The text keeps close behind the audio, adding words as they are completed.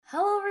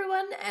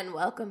and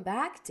welcome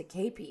back to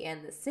KP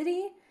and the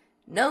City.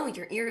 No,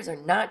 your ears are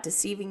not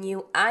deceiving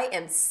you. I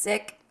am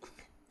sick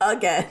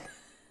again.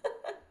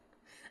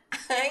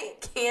 I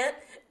can't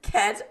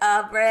catch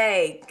a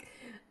break.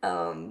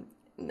 No,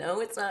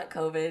 it's not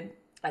COVID.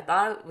 I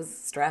thought it was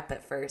strep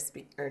at first,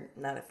 or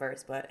not at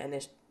first, but I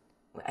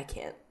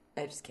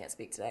just can't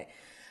speak today.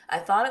 I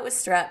thought it was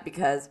strep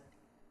because,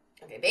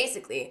 okay,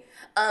 basically,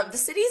 the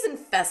city is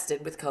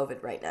infested with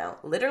COVID right now.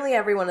 Literally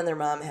everyone and their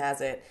mom has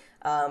it.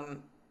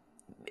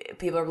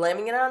 People are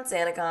blaming it on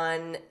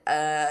SantaCon.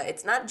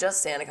 It's not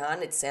just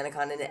SantaCon, it's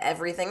SantaCon and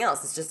everything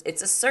else.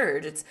 It's a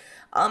surge. It's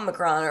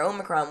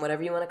Omicron,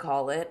 whatever you want to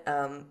call it,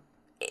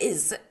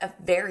 is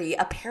very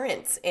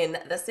apparent in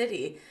the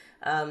city.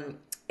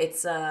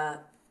 It's a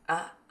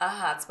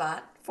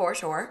hotspot for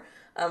sure.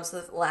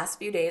 So the last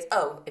few days,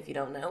 if you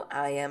don't know,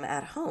 I am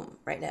at home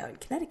right now in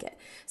Connecticut.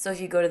 So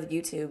if you go to the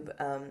YouTube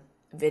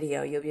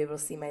video, you'll be able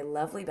to see my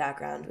lovely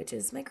background, which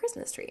is my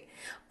Christmas tree.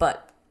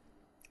 But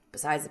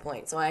besides the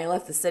point, so I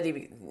left the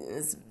city.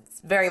 It's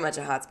very much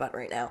a hotspot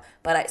right now.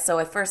 So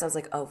at first I was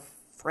like, oh,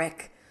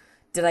 frick.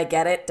 Did I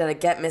get it? Did I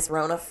get Miss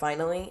Rona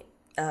finally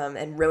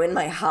and ruin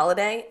my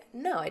holiday?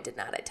 No, I did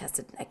not. I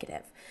tested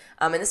negative.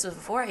 And this was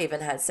before I even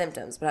had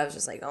symptoms, but I was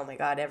just like, oh my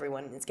God,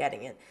 everyone is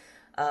getting it.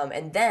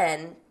 And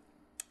then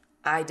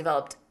I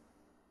developed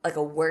like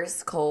a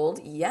worse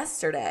cold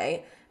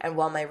yesterday, and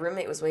while my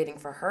roommate was waiting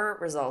for her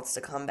results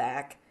to come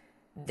back,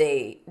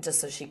 just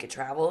so she could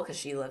travel, because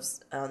she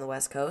lives on the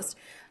West Coast,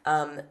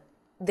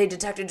 they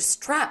detected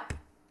strep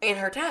in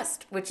her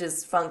test, which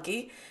is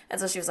funky.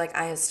 And so she was like,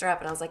 I have strep.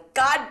 And I was like,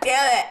 God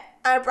damn it,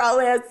 I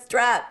probably have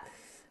strep.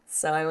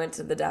 So I went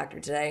to the doctor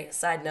today.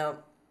 Side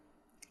note,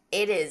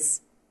 it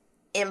is,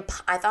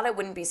 I thought it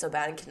wouldn't be so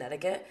bad in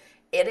Connecticut.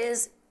 It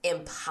is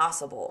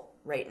impossible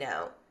right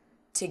now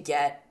to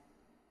get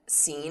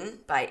seen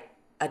by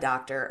a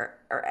doctor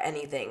or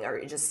anything,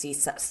 or just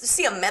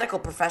see a medical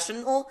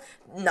professional,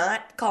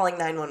 not calling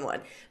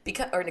 911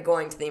 or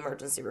going to the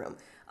emergency room,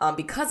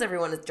 because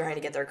everyone is trying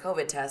to get their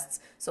COVID tests.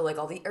 So like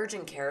all the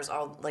urgent cares,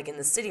 all like in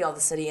the city, all the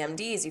city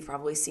MDs, you've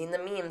probably seen the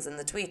memes and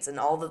the tweets and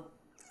all the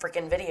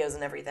freaking videos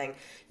and everything.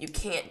 You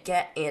can't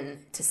get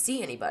in to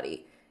see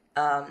anybody.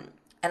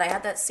 And I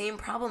had that same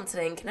problem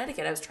today in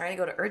Connecticut. I was trying to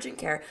go to urgent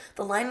care.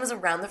 The line was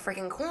around the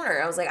freaking corner.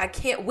 I was like, I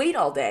can't wait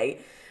all day.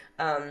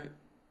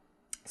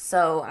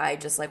 So I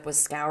just like was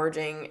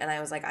scourging, and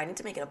I was like, I need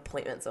to make an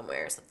appointment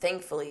somewhere. So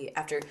thankfully,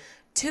 after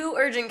 2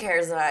 urgent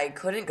cares that I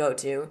couldn't go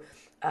to,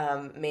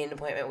 made an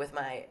appointment with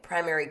my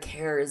primary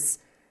cares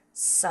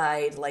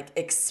side, like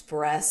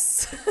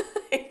express,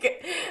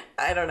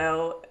 I don't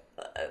know,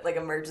 like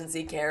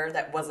emergency care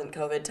that wasn't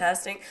COVID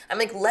testing. I'm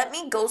like, let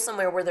me go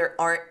somewhere where there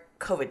aren't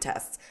COVID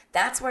tests.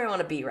 That's where I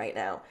want to be right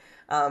now.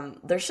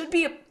 There should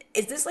be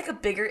is this like a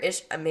bigger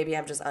issue? Maybe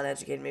I'm just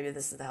uneducated. Maybe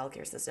this is the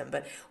healthcare system.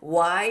 But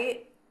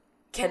why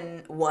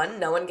can, 1,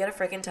 no one get a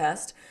freaking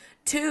test?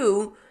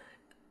 2,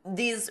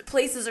 these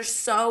places are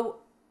so,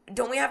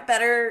 don't we have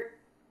better,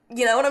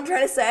 you know what I'm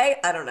trying to say?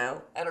 I don't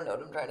know what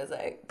I'm trying to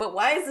say. But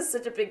why is this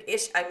such a big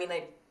issue? I mean,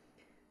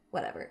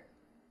 whatever.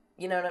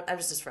 You know what, I'm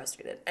just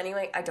frustrated.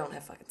 Anyway, I don't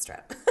have fucking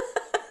strep.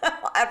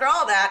 After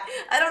all that,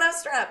 I don't have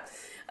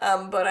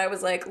strep. But I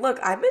was like, look,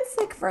 I've been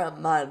sick for a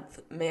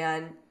month,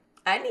 man.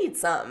 I need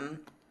something.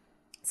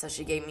 So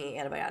she gave me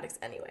antibiotics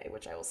anyway,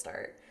 which I will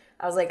start.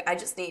 I was like, I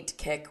just need to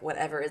kick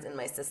whatever is in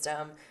my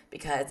system,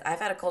 because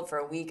I've had a cold for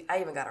a week. I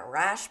even got a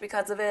rash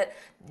because of it.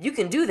 You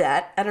can do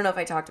that. I don't know if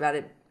I talked about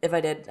it. If I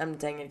did, I'm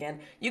saying it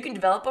again. You can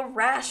develop a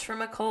rash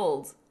from a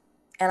cold.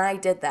 And I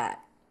did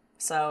that.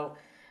 So,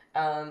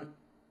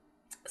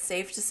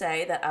 safe to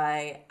say that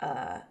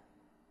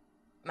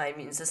my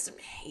immune system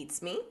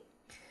hates me.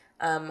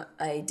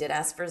 I did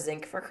ask for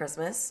zinc for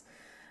Christmas.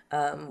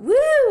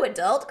 Woo!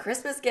 Adult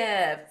Christmas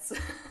gifts!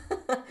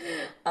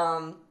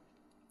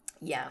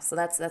 Yeah, so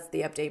that's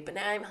the update. But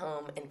now I'm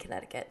home in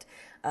Connecticut,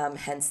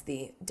 hence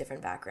the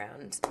different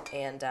background.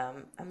 And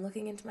I'm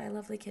looking into my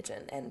lovely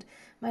kitchen, and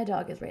my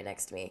dog is right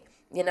next to me.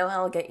 You know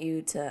how I'll get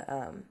you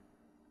to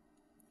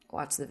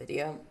watch the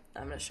video?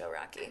 I'm going to show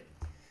Rocky,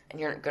 and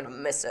you're going to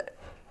miss it,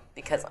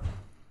 because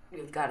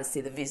you've got to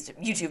see the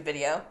YouTube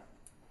video.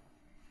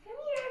 Come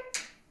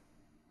here.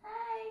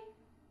 Hi.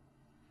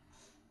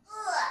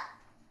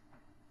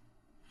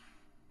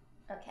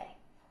 Okay.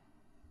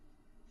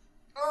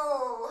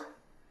 Oh.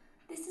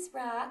 This is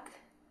Rock.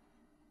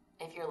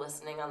 If you're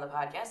listening on the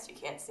podcast, you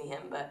can't see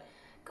him, but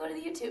go to the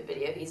YouTube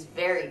video. He's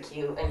very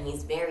cute, and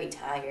he's very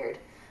tired.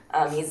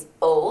 He's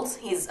old.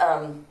 He's,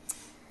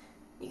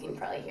 you can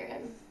probably hear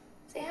him.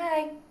 Say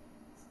hi.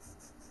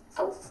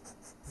 Oh.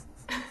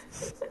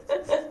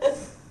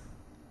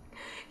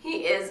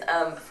 He is,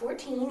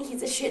 14.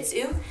 He's a Shih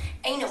Tzu.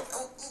 I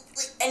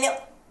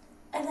know.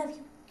 I love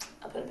you.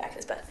 I'll put it back in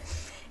his butt.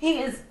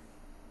 He is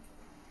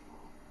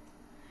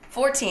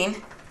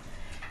 14.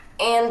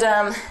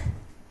 And,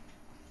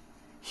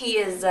 he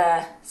is,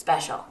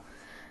 special.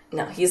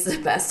 No, he's the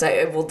best.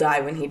 I will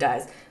die when he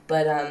dies.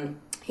 But,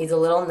 he's a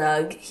little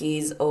nug.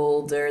 He's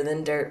older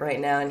than dirt right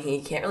now, and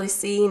he can't really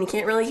see, and he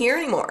can't really hear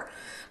anymore.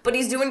 But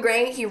he's doing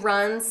great. He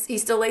runs. He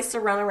still likes to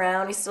run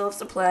around. He still loves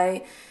to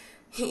play.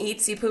 He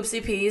eats, he poops,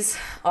 he pees,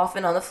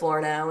 often on the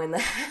floor now in the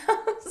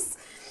house,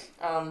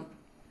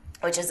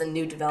 which is a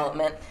new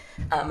development.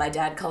 My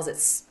dad calls it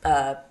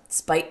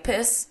spite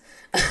piss.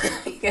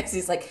 Because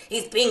he's like,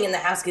 he's peeing in the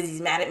house because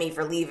he's mad at me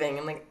for leaving.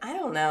 I'm like, I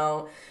don't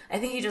know. I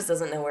think he just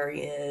doesn't know where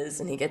he is,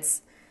 and he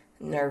gets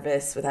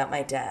nervous without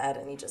my dad,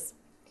 and he just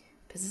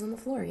pisses on the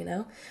floor, you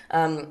know?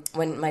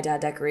 When my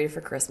dad decorated for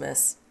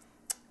Christmas,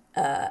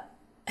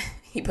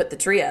 he put the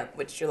tree up,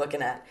 which you're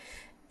looking at,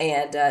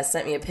 and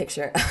sent me a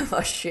picture of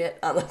a shit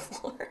on the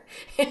floor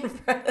in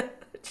front of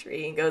the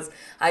tree. He goes,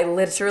 I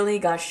literally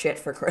got shit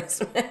for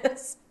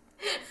Christmas.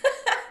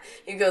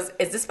 He goes,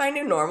 is this my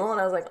new normal?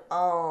 And I was like,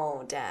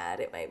 oh, Dad,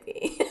 it might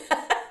be.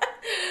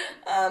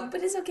 But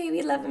it's okay.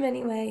 We love him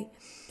anyway.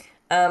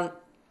 But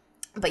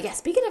yeah,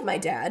 speaking of my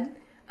dad,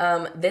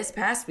 this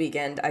past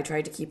weekend, I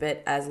tried to keep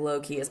it as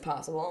low-key as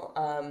possible.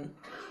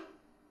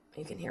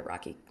 You can hear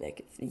Rocky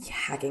like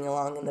hacking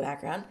along in the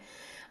background.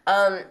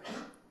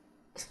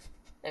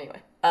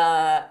 Anyway,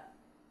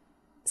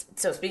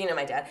 so speaking of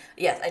my dad,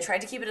 yes, I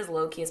tried to keep it as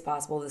low-key as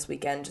possible this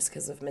weekend just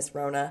because of Miss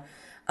Rona.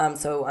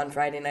 So on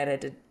Friday night, I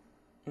did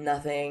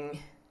nothing.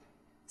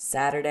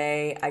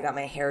 Saturday, I got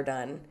my hair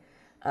done.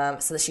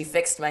 So that she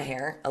fixed my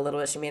hair a little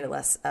bit. She made it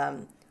less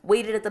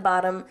weighted at the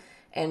bottom,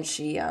 and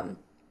she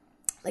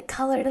like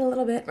colored it a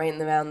little bit right in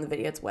the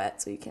video. It's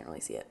wet, so you can't really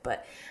see it.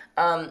 But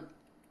and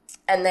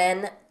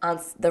then on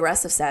the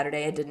rest of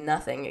Saturday, I did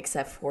nothing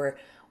except for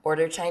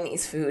order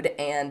Chinese food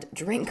and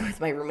drink with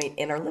my roommate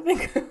in our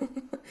living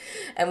room.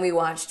 And we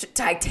watched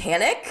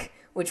Titanic,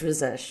 which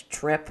was a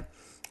trip.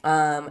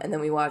 And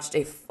then we watched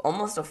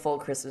almost a full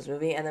Christmas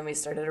movie, and then we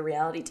started a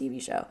reality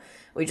TV show.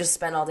 We just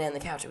spent all day on the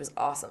couch. It was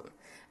awesome.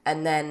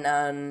 And then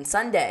on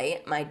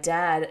Sunday, my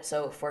dad,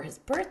 so for his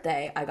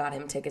birthday, I got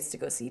him tickets to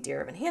go see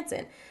Dear Evan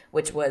Hansen,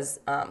 which was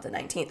the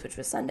 19th, which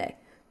was Sunday.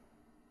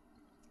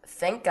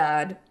 Thank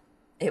God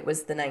it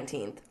was the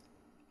 19th.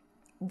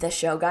 The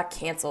show got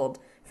canceled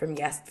from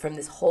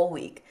this whole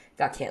week,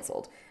 got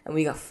canceled. And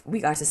we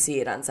got to see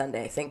it on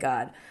Sunday, thank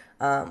God.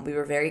 We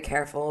were very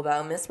careful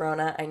about Miss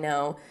Rona, I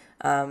know.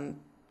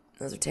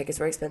 Those tickets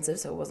were expensive,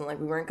 so it wasn't like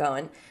we weren't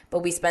going. But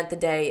we spent the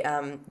day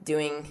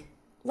doing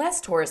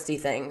less touristy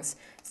things,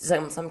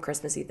 some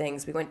Christmassy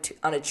things. We went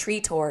on a tree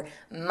tour,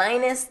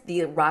 minus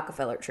the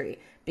Rockefeller tree,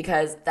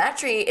 because that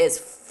tree is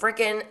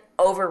freaking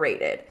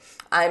overrated.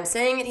 I'm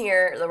saying it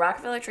here, the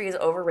Rockefeller tree is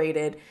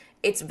overrated.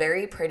 It's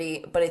very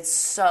pretty, but it's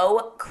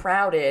so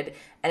crowded,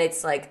 and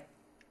it's like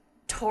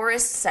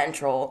tourist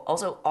central.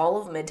 Also,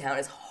 all of Midtown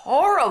is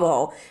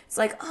horrible. It's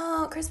like,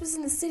 oh, Christmas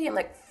in the city. I'm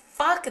like,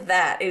 fuck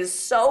that. It is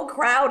so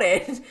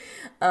crowded.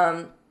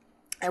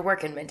 I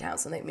work in Midtown,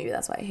 so maybe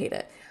that's why I hate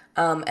it.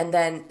 And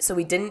then, so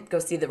we didn't go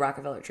see the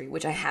Rockefeller tree,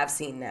 which I have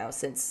seen now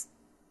since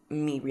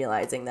me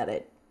realizing that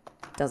it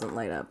doesn't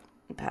light up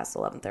past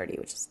 11:30,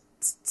 which is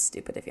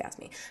stupid if you ask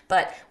me.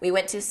 But we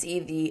went to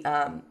see the,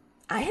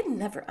 I've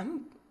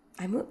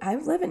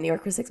lived in New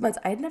York for 6 months.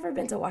 I had never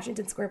been to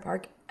Washington Square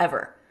Park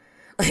ever.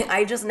 Like,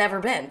 I just never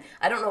been.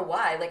 I don't know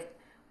why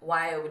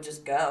I would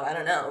just go. I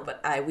don't know.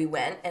 But we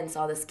went and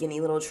saw the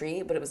skinny little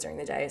tree, but it was during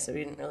the day, so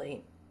we didn't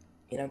really,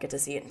 get to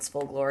see it in its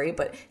full glory.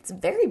 But it's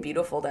very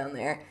beautiful down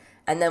there.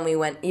 And then we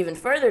went even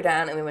further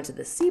down, and we went to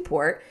the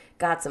Seaport,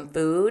 got some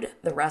food.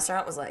 The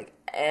restaurant was, like,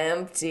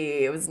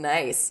 empty. It was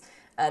nice.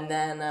 And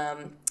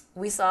then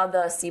we saw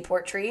the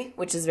Seaport tree,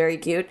 which is very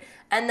cute.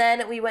 And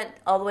then we went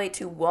all the way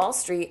to Wall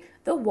Street.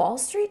 The Wall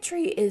Street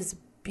tree is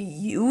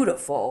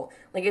beautiful.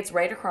 Like, it's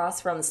right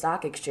across from the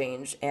stock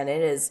exchange, and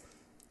it is,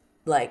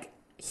 like,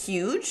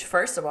 huge.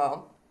 First of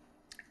all,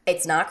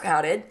 it's not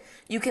crowded.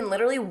 You can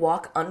literally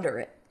walk under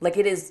it. Like,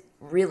 it is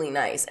really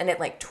nice, and it,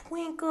 like,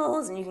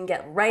 twinkles, and you can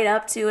get right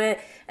up to it,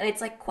 and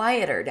it's, like,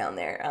 quieter down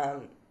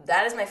there.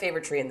 That is my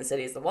favorite tree in the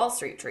city, is the Wall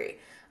Street tree.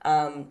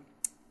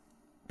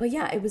 But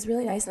yeah, it was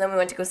really nice. And then we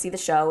went to go see the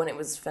show, and it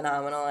was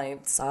phenomenal. I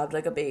sobbed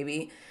like a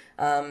baby.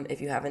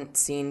 If you haven't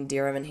seen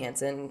Dear Evan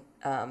Hansen,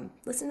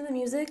 listen to the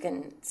music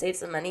and save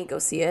some money. Go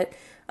see it.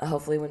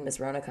 Hopefully when Miss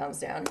Rona calms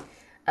down.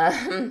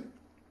 I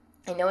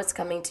know it's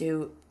coming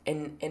to,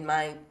 in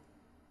my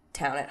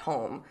town at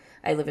home.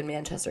 I live in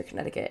Manchester,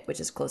 Connecticut, which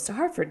is close to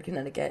Hartford,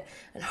 Connecticut.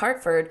 And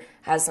Hartford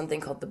has something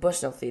called the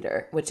Bushnell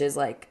Theater, which is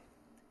like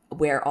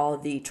where all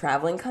the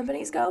traveling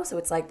companies go. So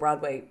it's like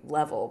Broadway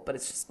level, but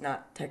it's just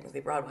not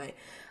technically Broadway.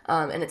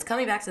 And it's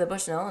coming back to the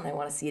Bushnell, and I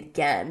want to see it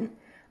again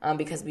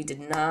because we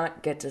did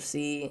not get to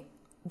see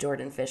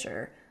Jordan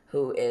Fisher,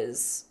 who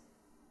is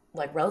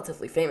like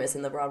relatively famous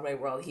in the Broadway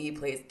world. He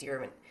plays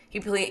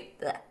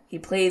he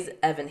plays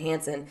Evan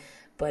Hansen,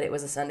 but it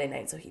was a Sunday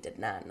night, so he did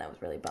not, and I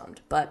was really bummed.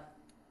 But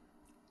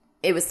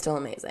it was still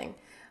amazing.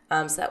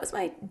 So that was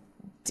my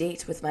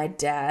date with my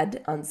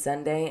dad on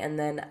Sunday, and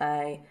then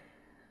I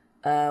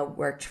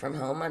worked from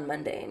home on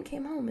Monday and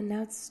came home, and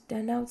now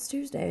it's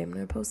Tuesday. I'm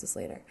gonna post this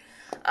later.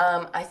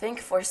 I think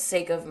for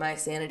sake of my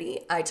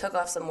sanity, I took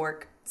off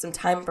some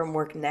time from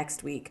work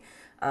next week,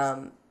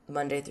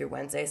 Monday through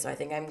Wednesday. So I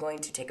think I'm going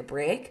to take a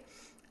break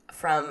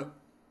from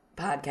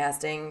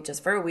podcasting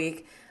just for a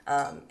week.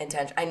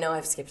 I know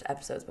I've skipped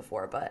episodes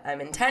before, but I'm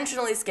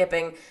intentionally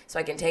skipping so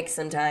I can take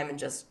some time and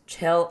just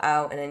chill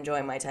out and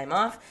enjoy my time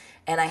off.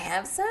 And I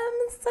have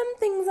some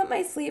things up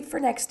my sleeve for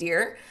next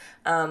year.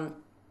 So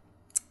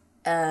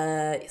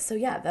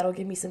yeah, that'll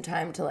give me some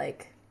time to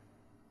like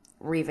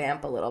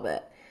revamp a little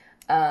bit.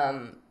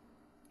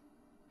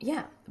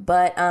 Yeah,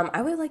 but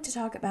I would like to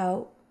talk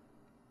about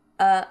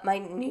my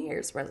New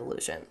Year's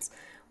resolutions,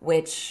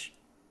 which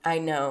I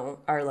know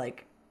are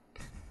like,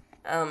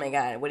 oh my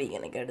God, what are you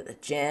going to go to the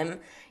gym?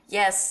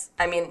 Yes,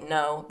 I mean,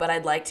 no, but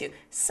I'd like to.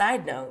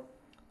 Side note,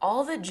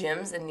 all the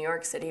gyms in New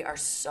York City are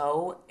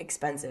so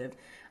expensive.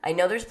 I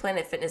know there's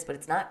Planet Fitness, but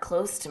it's not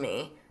close to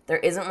me. There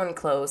isn't one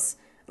close.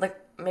 Like,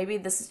 maybe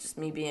this is just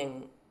me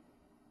being,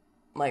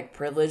 like,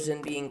 privileged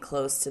and being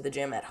close to the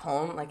gym at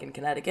home, like in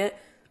Connecticut.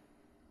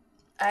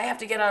 I have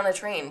to get on a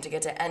train to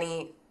get to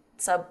any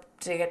I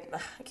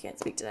can't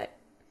speak today.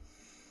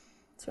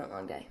 It's been a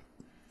long day.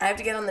 I have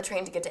to get on the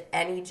train to get to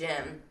any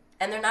gym.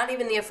 And they're not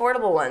even the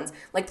affordable ones.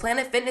 Like,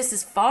 Planet Fitness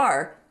is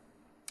far.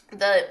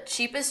 The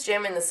cheapest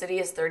gym in the city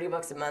is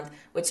 $30 a month,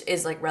 which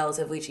is, like,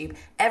 relatively cheap.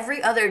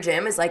 Every other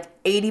gym is,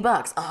 like, $80,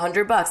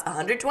 $100,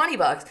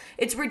 $120.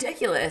 It's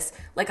ridiculous.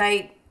 Like,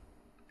 I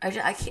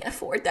can't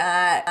afford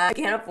that. I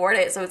can't afford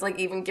it. So it's, like,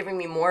 even giving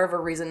me more of a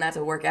reason not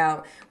to work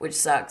out, which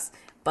sucks.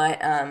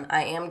 But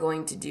I am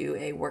going to do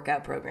a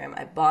workout program.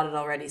 I bought it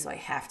already, so I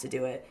have to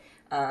do it.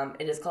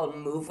 It is called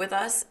Move With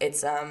Us.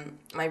 It's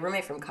my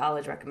roommate from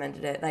college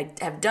recommended it, and I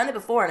have done it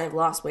before, and I've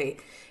lost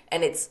weight.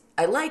 And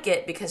I like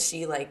it because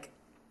she, like,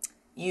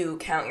 you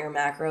count your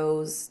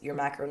macros, your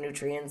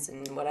macronutrients,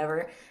 and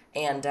whatever,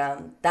 and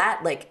that,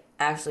 like,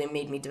 actually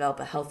made me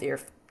develop a healthier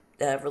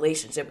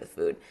relationship with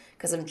food,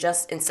 because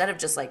instead of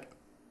just like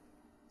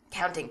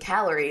counting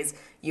calories,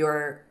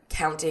 you're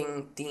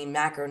counting the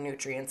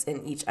macronutrients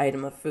in each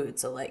item of food.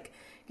 So like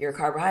your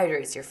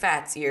carbohydrates, your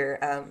fats, your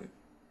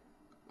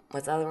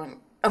what's the other one?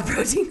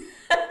 Protein.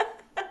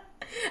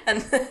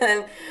 And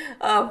then,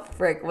 oh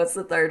frick, what's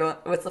the third one?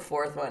 What's the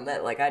fourth one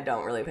that like I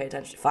don't really pay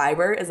attention to?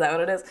 Fiber, is that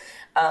what it is?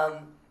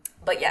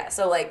 But yeah,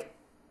 so like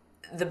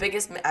the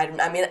biggest, I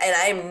mean, and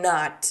I am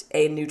not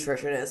a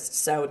nutritionist,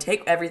 so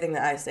take everything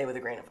that I say with a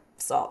grain of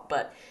salt,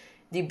 but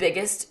the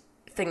biggest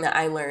thing that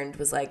I learned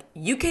was like,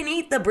 you can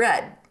eat the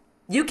bread.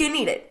 You can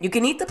eat it. You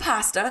can eat the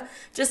pasta.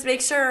 Just make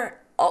sure,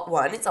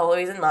 one, it's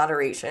always in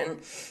moderation,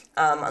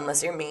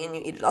 unless you're me and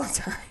you eat it all the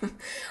time.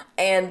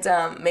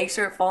 And make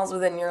sure it falls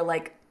within your,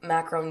 like,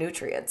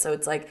 macronutrients. So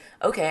it's like,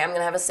 okay, I'm going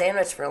to have a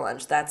sandwich for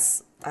lunch.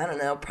 That's, I don't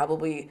know,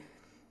 probably,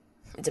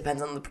 it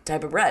depends on the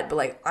type of bread, but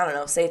like, I don't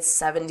know, say it's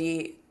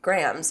 70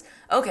 grams.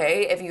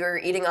 Okay, if you're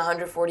eating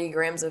 140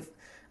 grams of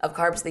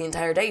carbs the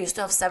entire day, you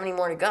still have 70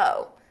 more to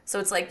go. So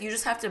it's like, you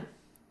just have to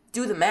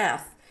do the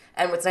math.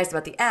 And what's nice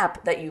about the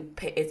app, that you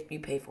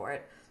pay for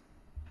it.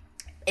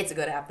 It's a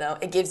good app, though.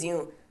 It gives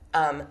you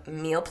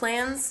meal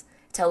plans,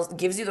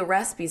 gives you the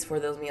recipes for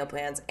those meal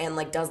plans, and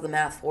like does the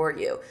math for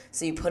you.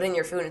 So you put in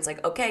your food, and it's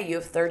like, okay, you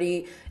have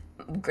 30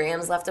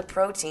 grams left of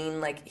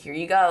protein. Like, here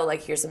you go.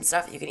 Like, here's some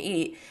stuff you can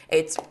eat.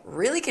 It's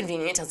really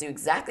convenient. It tells you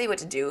exactly what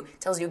to do.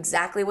 Tells you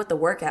exactly what the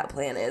workout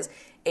plan is.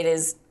 It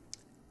is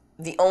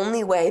the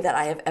only way that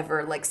I have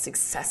ever, like,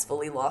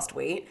 successfully lost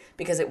weight,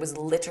 because it was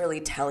literally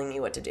telling me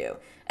what to do.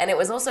 And it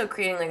was also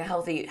creating, like, a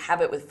healthy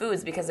habit with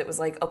foods, because it was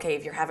like, okay,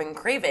 if you're having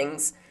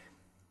cravings,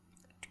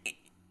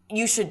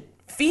 you should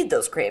feed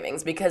those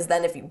cravings, because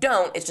then if you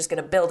don't, it's just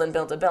going to build and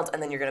build and build,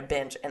 and then you're going to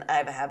binge, and I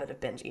have a habit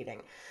of binge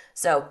eating.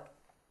 So,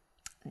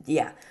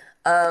 yeah.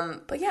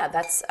 But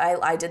yeah,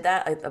 I did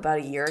that about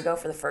a year ago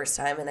for the first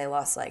time, and I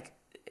lost, like,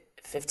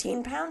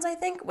 15 pounds, I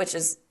think, which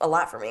is a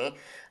lot for me.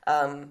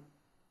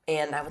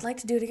 And I would like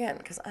to do it again,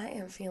 because I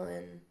am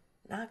feeling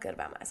not good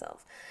about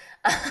myself.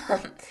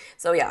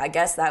 So yeah, I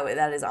guess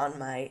that is on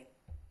my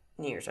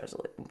New Year's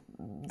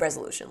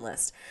resolution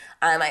list.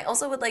 I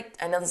also would like,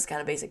 I know this is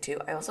kind of basic too,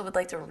 I also would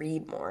like to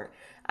read more.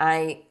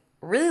 I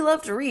really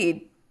love to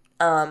read,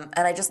 and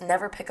I just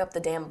never pick up the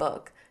damn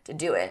book to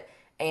do it.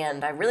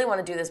 And I really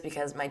want to do this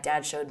because my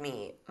dad showed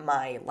me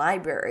my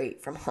library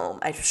from home.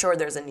 I'm sure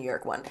there's a New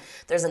York one.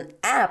 There's an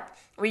app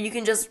where you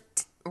can just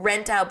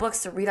rent out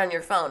books to read on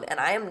your phone. And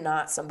I am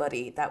not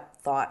somebody that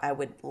thought I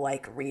would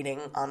like reading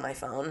on my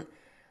phone,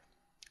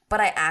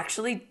 but I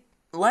actually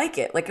like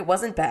it. Like, it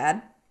wasn't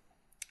bad.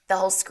 The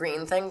whole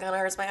screen thing kind of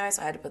hurts my eyes,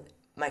 so I had to put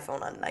my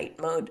phone on night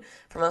mode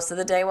for most of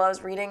the day while I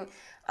was reading.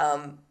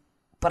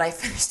 But I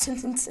finished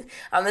it.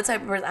 I'm the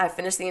type of person, I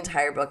finished the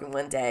entire book in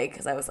one day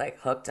because I was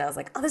like hooked. And I was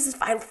like, oh, this is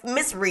fine. I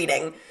miss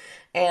reading.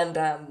 And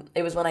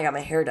it was when I got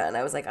my hair done.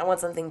 I was like, I want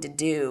something to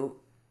do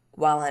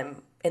while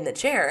I'm in the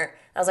chair.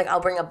 I was like, I'll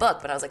bring a book,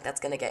 but I was like, that's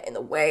going to get in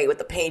the way with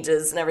the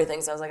pages and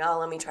everything. So I was like, oh,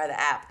 let me try the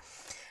app.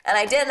 And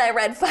I did, and I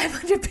read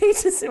 500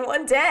 pages in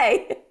one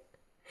day.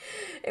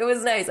 It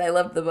was nice. I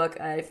loved the book.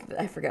 I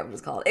forget what it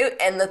was called.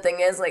 And the thing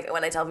is, like,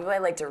 when I tell people I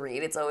like to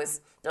read, it's always,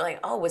 they're like,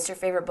 oh, what's your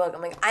favorite book?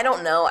 I'm like, I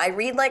don't know. I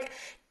read, like,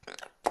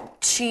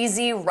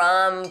 cheesy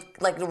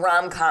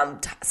rom-com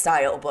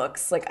style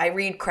books. Like, I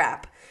read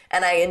crap.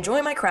 And I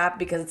enjoy my crap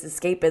because it's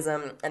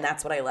escapism, and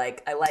that's what I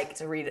like. I like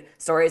to read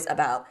stories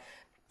about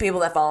people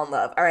that fall in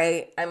love. All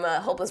right, I'm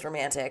a hopeless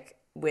romantic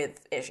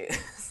with issues,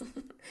 so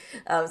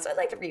I'd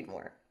like to read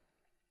more.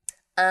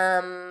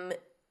 I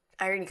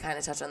already kind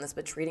of touched on this,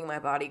 but treating my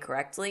body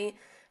correctly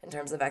in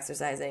terms of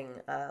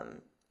exercising,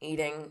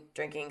 eating,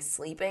 drinking,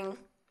 sleeping.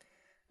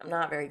 I'm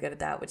not very good at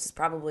that, which is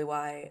probably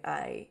why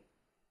I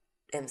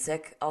am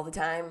sick all the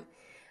time.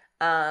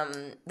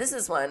 This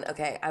is one,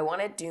 okay, I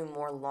want to do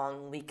more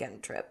long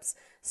weekend trips.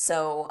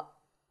 So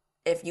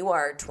if you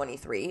are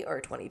 23 or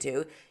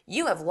 22,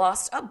 you have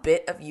lost a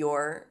bit of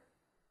your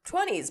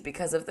 20s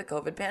because of the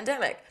COVID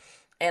pandemic.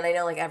 And I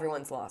know like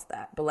everyone's lost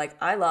that, but like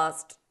I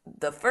lost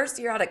the first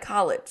year out of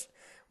college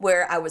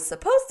where I was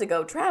supposed to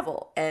go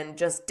travel and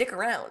just dick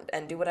around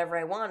and do whatever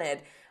I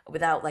wanted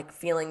without like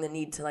feeling the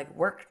need to like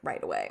work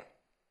right away.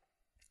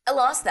 I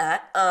lost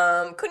that.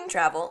 Couldn't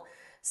travel.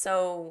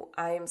 So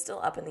I'm still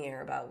up in the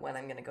air about when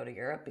I'm going to go to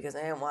Europe because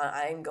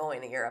I'm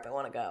going to Europe. I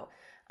want to go.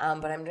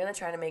 But I'm going to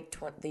try to make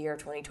the year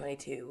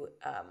 2022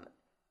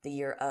 the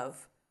year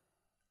of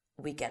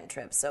weekend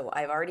trips. So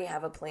I've already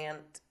have a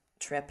planned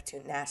trip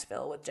to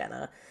Nashville with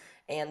Jenna.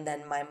 And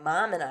then my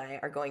mom and I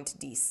are going to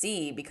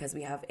DC because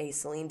we have a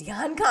Celine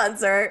Dion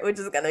concert, which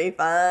is going to be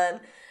fun.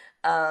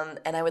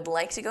 And I would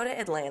like to go to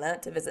Atlanta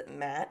to visit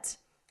Matt.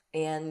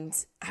 And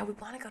I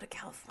would want to go to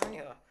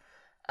California.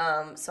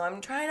 So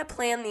I'm trying to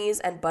plan these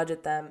and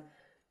budget them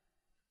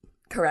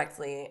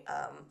correctly.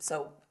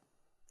 So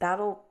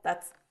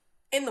that's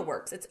in the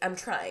works. I'm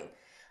trying.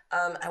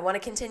 I want to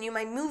continue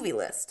my movie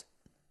list.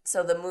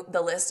 So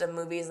the list of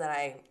movies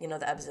that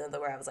the episode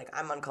where I was like,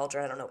 I'm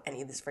uncultured. I don't know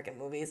any of these freaking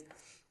movies.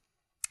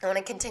 I want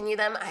to continue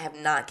them. I have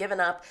not given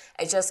up.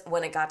 I just,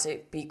 when it got to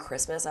be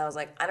Christmas, I was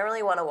like, I don't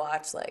really want to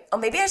watch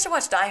maybe I should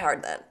watch Die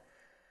Hard then.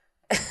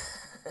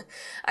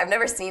 I've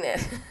never seen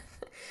it.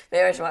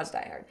 Maybe I should watch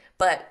Die Hard.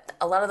 But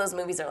a lot of those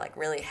movies are like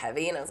really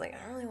heavy, and I was like,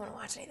 I don't really want to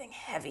watch anything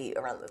heavy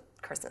around the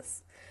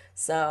Christmas.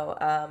 So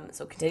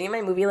continue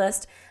my movie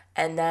list,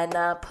 and then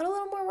put a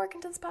little more work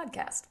into this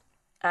podcast.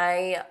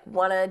 I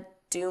want to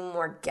do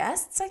more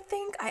guests, I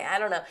think. I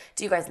don't know.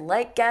 Do you guys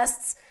like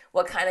guests?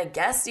 What kind of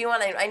guests do you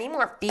want? I need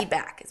more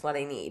feedback is what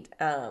I need.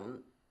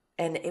 And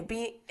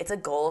it's a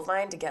goal of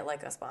mine to get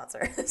like a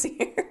sponsor this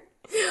year.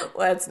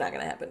 Well, it's not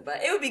going to happen,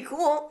 but it would be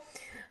cool.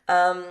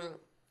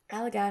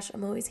 Allagash,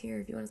 I'm always here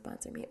if you want to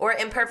sponsor me. Or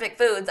Imperfect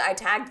Foods, I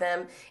tagged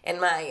them in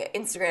my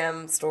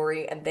Instagram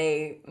story and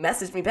they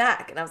messaged me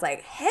back and I was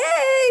like,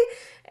 hey!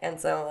 And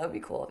so it would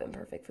be cool if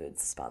Imperfect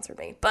Foods sponsored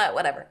me. But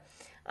whatever.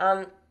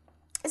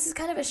 This is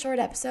kind of a short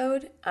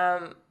episode.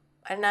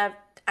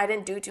 I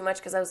didn't do too much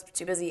because I was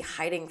too busy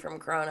hiding from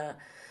Corona.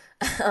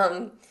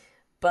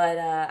 But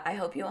I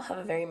hope you all have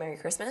a very Merry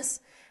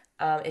Christmas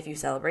if you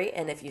celebrate.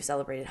 And if you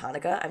celebrated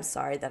Hanukkah, I'm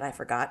sorry that I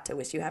forgot to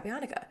wish you Happy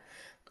Hanukkah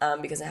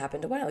because it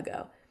happened a while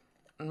ago.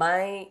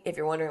 If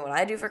you're wondering what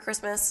I do for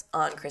Christmas,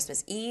 on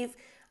Christmas Eve,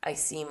 I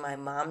see my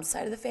mom's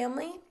side of the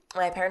family.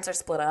 My parents are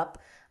split up,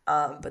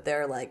 but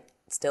they're like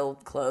still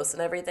close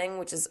and everything,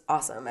 which is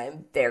awesome.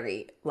 I'm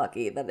very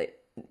lucky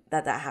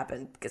that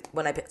happened because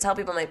when I tell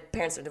people my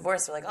parents are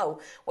divorced, they're like, "Oh,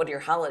 what are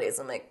your holidays?"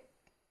 I'm like,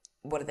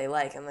 "What are they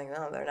like?" I'm like,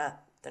 "No, they're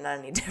not. They're not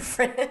any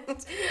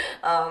different."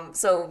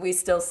 So we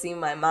still see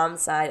my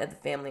mom's side of the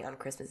family on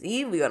Christmas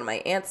Eve. We go to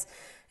my aunt's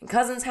and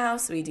cousin's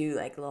house. We do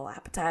like little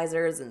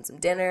appetizers and some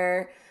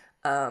dinner.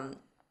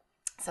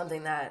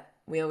 Something that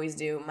we always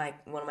do.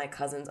 One of my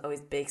cousins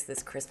always bakes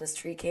this Christmas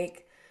tree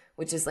cake,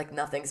 which is like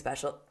nothing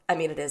special. I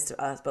mean, it is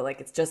to us, but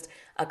like it's just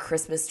a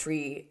Christmas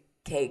tree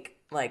cake,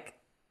 like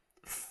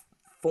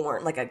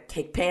form, like a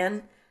cake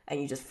pan, and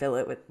you just fill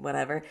it with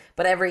whatever.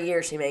 But every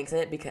year she makes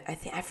it because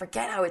I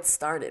forget how it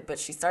started, but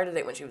she started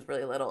it when she was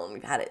really little, and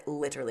we've had it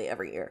literally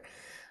every year.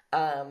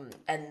 And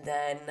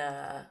then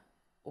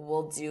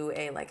we'll do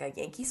a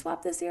Yankee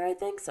swap this year, I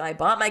think. So I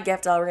bought my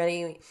gift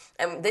already,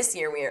 and this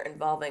year we are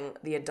involving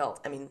the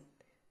adults. I mean,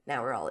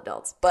 now we're all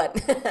adults, but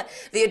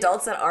the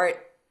adults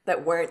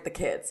that weren't the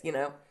kids, you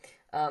know.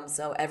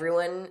 So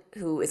everyone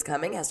who is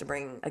coming has to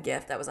bring a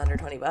gift that was under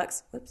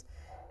 $20. Whoops.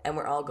 And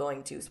we're all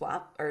going to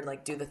swap or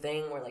like do the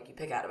thing where like you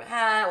pick out of a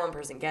hat, one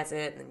person gets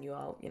it, and then you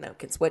all,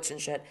 can switch and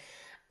shit.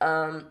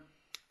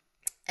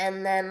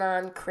 And then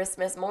on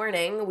Christmas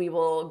morning, we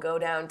will go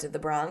down to the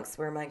Bronx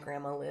where my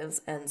grandma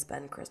lives and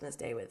spend Christmas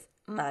Day with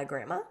my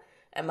grandma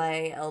and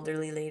my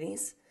elderly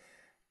ladies.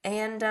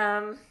 And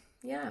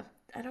yeah,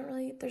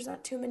 there's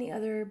not too many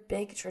other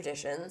big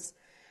traditions.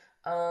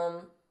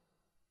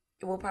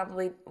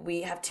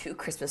 We have 2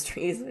 Christmas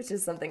trees, which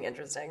is something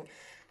interesting.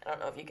 I don't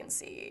know if you can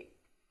see.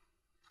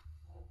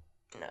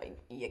 No,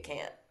 you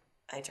can't.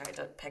 I tried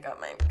to pick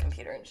up my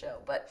computer and show,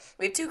 but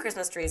we have 2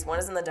 Christmas trees. One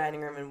is in the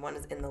dining room and one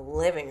is in the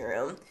living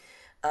room.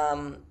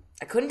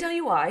 I couldn't tell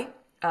you why.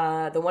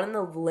 The one in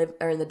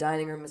the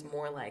dining room is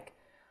more like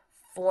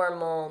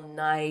formal,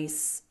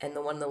 nice, and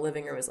the one in the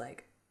living room is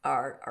like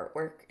our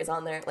artwork is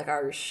on there, like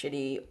our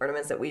shitty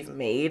ornaments that we've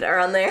made are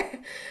on there.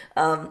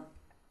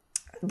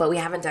 But we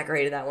haven't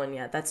decorated that one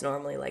yet. That's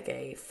normally like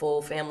a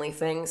full family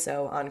thing.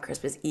 So on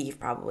Christmas Eve,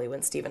 probably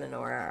when Steven and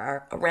Nora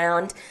are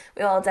around,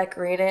 we all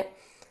decorate it.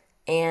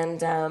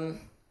 And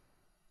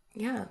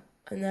yeah.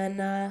 And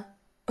then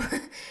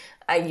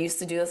I used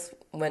to do this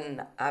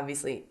when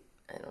obviously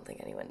I don't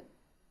think anyone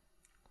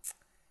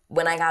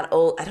when I got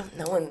old, I don't.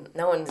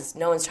 No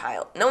one's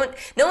child. No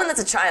one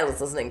that's a child is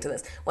listening to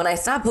this. When I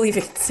stopped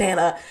believing in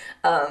Santa,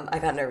 I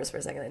got nervous for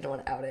a second. I don't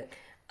want to out it.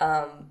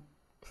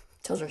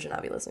 Children should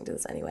not be listening to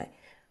this anyway.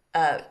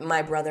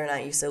 My brother and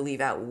I used to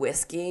leave out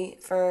whiskey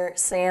for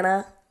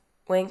Santa,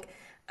 wink,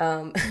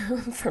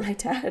 for my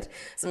dad.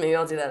 So maybe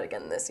I'll do that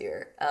again this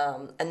year.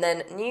 And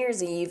then New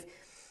Year's Eve,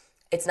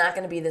 it's not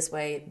going to be this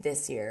way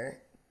this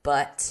year,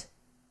 but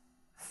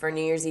for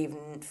New Year's Eve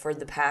for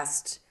the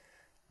past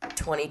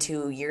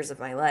 22 years of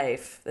my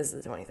life, this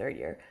is the 23rd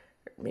year,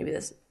 maybe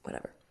this,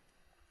 whatever,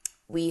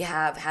 we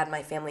have had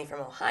my family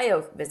from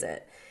Ohio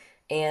visit,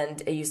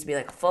 and it used to be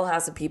like a full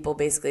house of people.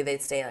 Basically,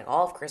 they'd stay like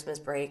all of Christmas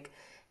break,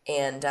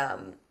 and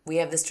we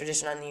have this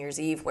tradition on New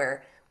Year's Eve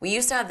where we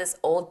used to have this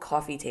old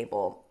coffee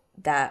table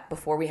that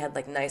before we had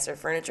like nicer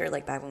furniture,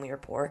 like back when we were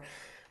poor,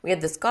 we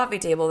had this coffee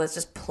table that's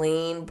just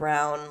plain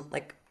brown,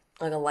 like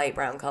a light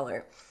brown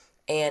color.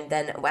 And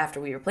then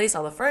after we replaced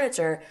all the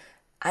furniture,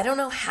 I don't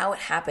know how it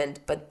happened,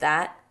 but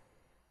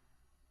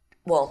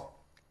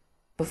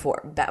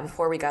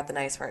before we got the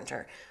nice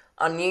furniture,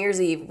 on New Year's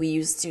Eve, we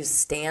used to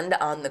stand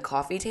on the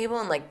coffee table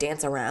and like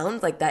dance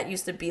around. Like that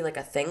used to be like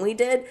a thing we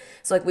did.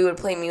 So like we would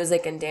play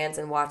music and dance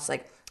and watch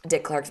like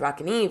Dick Clark's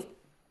Rockin' Eve.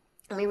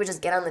 And we would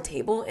just get on the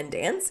table and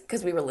dance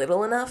because we were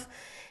little enough.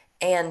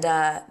 And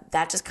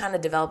that just kind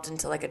of developed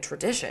into like a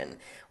tradition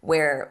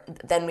where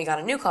then we got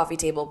a new coffee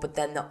table, but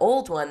then the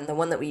old one, the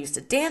one that we used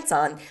to dance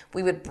on,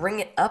 we would bring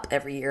it up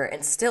every year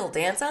and still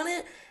dance on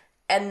it.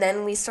 And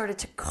then we started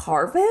to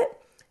carve it.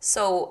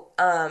 So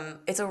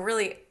it's a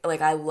really,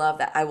 like, I love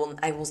that. I will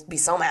be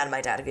so mad at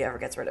my dad if he ever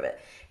gets rid of it.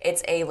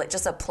 It's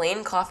just a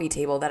plain coffee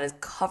table that is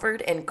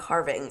covered in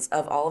carvings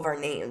of all of our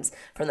names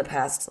from the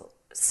past,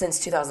 since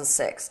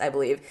 2006, I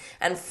believe.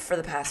 And for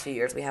the past few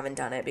years, we haven't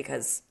done it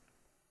because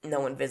no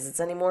one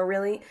visits anymore,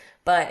 really.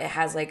 But it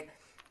has like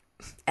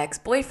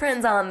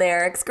ex-boyfriends on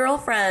there,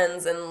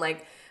 ex-girlfriends, and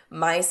like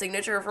my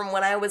signature from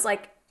when I was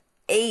like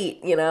 8,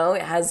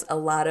 it has a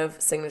lot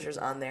of signatures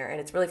on there, and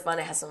it's really fun.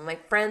 It has some of my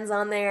friends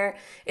on there.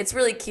 It's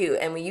really cute,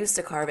 and we used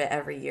to carve it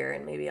every year,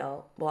 and maybe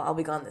I'll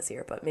be gone this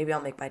year, but maybe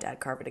I'll make my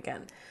dad carve it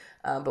again.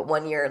 But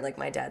one year, like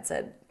my dad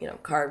said,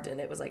 carved, and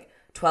it was like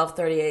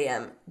 12:30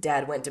 a.m.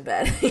 Dad went to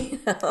bed,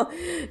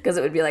 because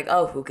it would be like,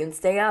 oh, who can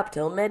stay up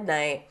till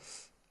midnight?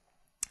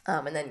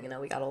 And then,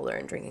 we got older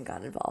and drinking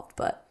got involved.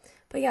 But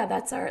yeah,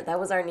 that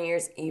was our New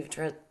Year's Eve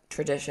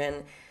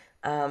tradition.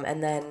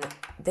 And then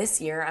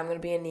this year I'm going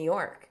to be in New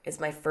York. It's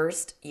my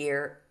first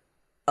year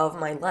of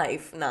my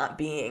life not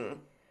being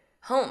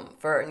home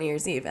for New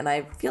Year's Eve. And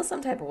I feel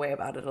some type of way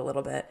about it a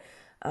little bit.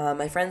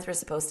 My friends were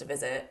supposed to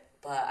visit,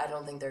 but I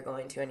don't think they're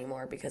going to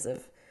anymore because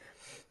of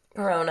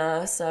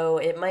Corona. So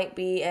it might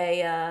be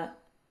a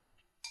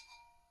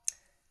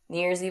New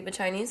Year's Eve with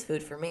Chinese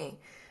food for me.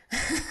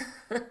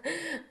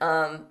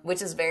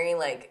 Which is very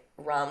like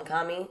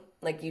rom-com-y.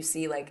 Like you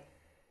see like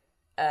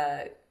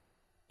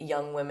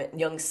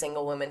young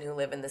single women who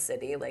live in the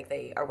city, like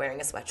they are wearing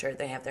a sweatshirt,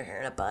 they have their hair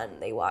in a bun,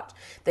 they watch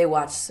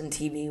some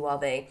TV while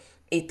they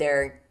eat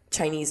their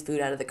Chinese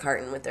food out of the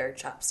carton with their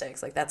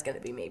chopsticks. Like that's gonna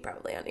be me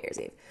probably on New Year's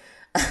Eve.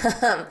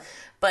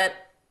 But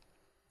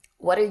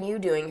what are you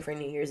doing for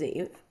New Year's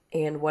Eve?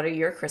 And what are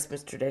your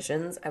Christmas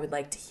traditions? I would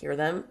like to hear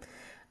them.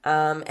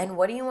 And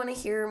what do you want to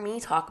hear me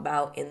talk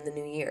about in the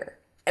new year?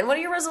 And what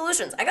are your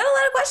resolutions? I got a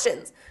lot of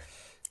questions.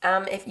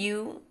 If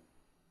you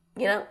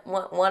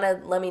want to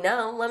let me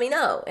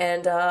know.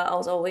 And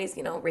as always,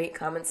 rate,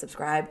 comment,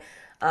 subscribe.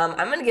 I'm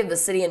going to give the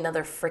city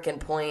another freaking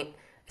point.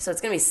 So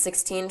it's going to be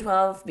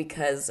 16-12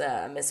 because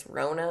Miss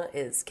Rona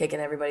is kicking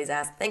everybody's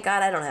ass. Thank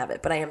God I don't have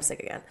it, but I am sick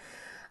again.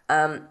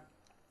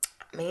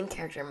 Main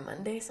character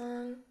Monday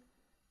song?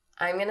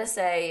 I'm going to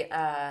say...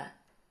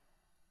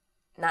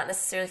 not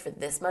necessarily for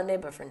this Monday,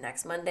 but for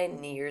next Monday,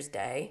 New Year's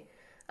Day,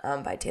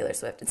 by Taylor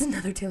Swift. It's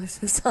another Taylor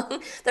Swift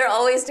song. They're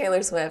always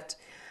Taylor Swift.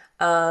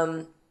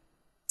 But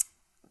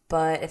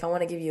if I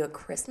want to give you a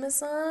Christmas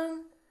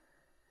song,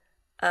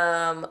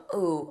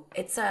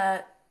 it's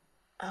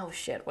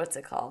what's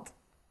it called?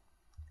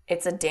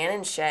 It's a Dan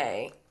and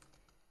Shay,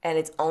 and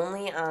it's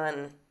only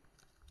on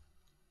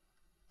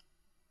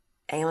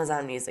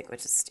Amazon Music,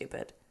 which is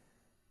stupid.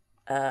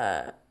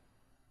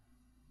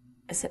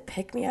 Is it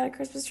Pick Me Out a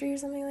Christmas Tree or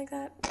something like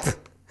that?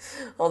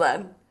 Hold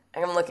on.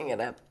 I'm looking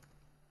it up.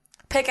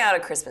 Pick Out a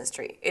Christmas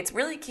Tree. It's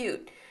really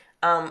cute.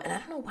 And I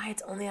don't know why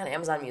it's only on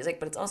Amazon Music,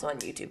 but it's also on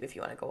YouTube if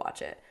you want to go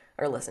watch it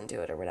or listen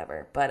to it or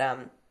whatever. But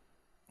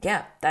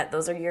yeah,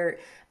 those are your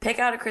Pick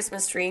Out a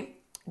Christmas Tree,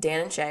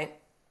 Dan and Shay.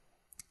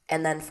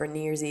 And then for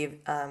New Year's Eve,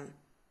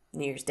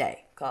 New Year's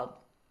Day, called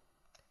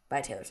by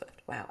Taylor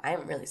Swift. Wow, I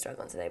am really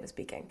struggling today with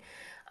speaking.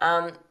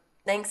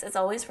 Thanks, as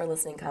always, for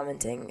listening,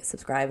 commenting,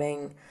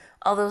 subscribing,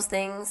 all those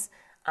things.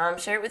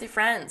 Share it with your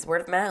friends.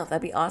 Word of mouth.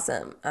 That'd be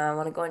awesome. I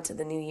want to go into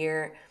the new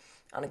year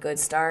on a good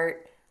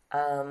start.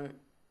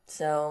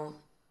 So,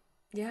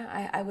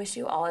 yeah, I wish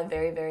you all a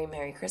very, very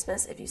Merry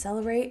Christmas if you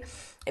celebrate.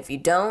 If you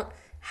don't,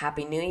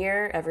 Happy New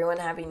Year. Everyone,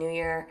 Happy New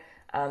Year.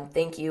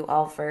 Thank you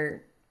all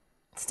for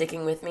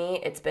sticking with me.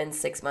 It's been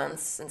 6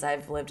 months since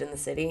I've lived in the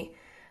city,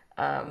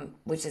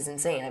 which is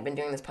insane. I've been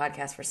doing this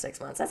podcast for 6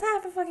 months. That's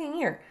half a fucking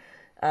year.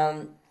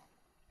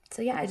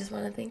 So yeah, I just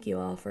want to thank you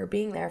all for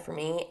being there for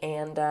me,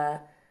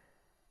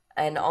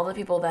 and all the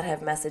people that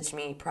have messaged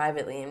me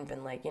privately and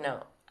been like,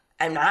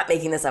 I'm not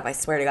making this up. I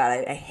swear to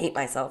God, I hate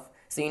myself.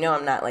 So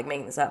I'm not like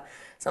making this up.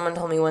 Someone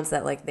told me once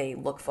that like they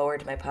look forward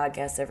to my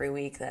podcast every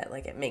week, that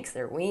like it makes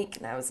their week,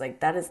 and I was like,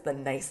 that is the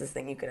nicest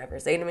thing you could ever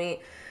say to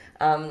me.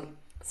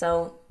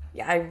 So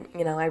yeah,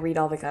 I read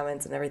all the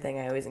comments and everything.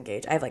 I always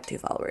engage. I have like 2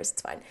 followers.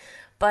 It's fine.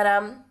 But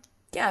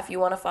yeah, if you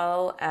want to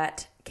follow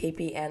at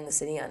KP and the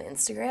City on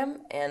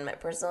Instagram, and my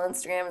personal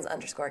Instagram is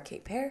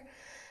 _Kate Pear.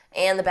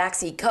 And the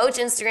Backseat Coach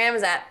Instagram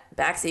is at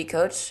Backseat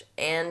Coach.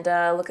 And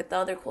look at the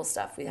other cool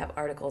stuff. We have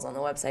articles on the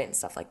website and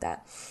stuff like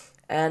that.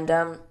 And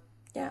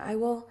yeah, I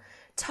will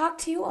talk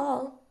to you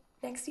all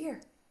next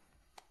year.